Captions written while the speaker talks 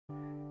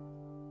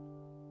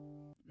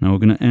Now we're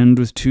going to end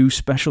with two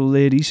special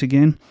ladies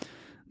again.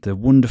 The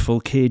wonderful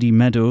Kadie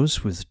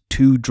Meadows with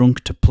Too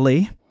Drunk to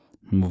Play.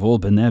 And we've all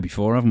been there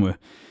before, haven't we?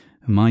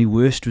 My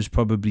worst was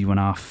probably when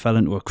I fell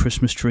into a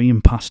Christmas tree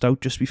and passed out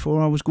just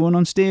before I was going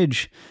on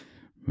stage.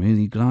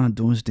 Really glad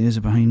those days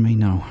are behind me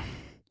now.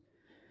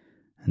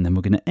 And then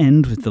we're going to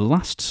end with the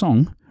last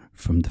song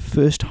from the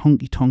first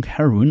honky-tonk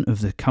heroine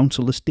of the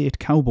Council Estate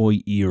Cowboy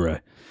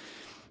era.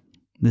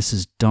 This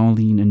is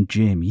Darlene and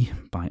Jamey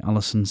by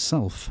Alison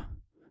Self.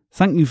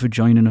 Thank you for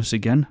joining us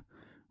again.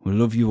 We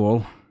love you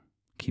all.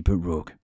 Keep it rogue.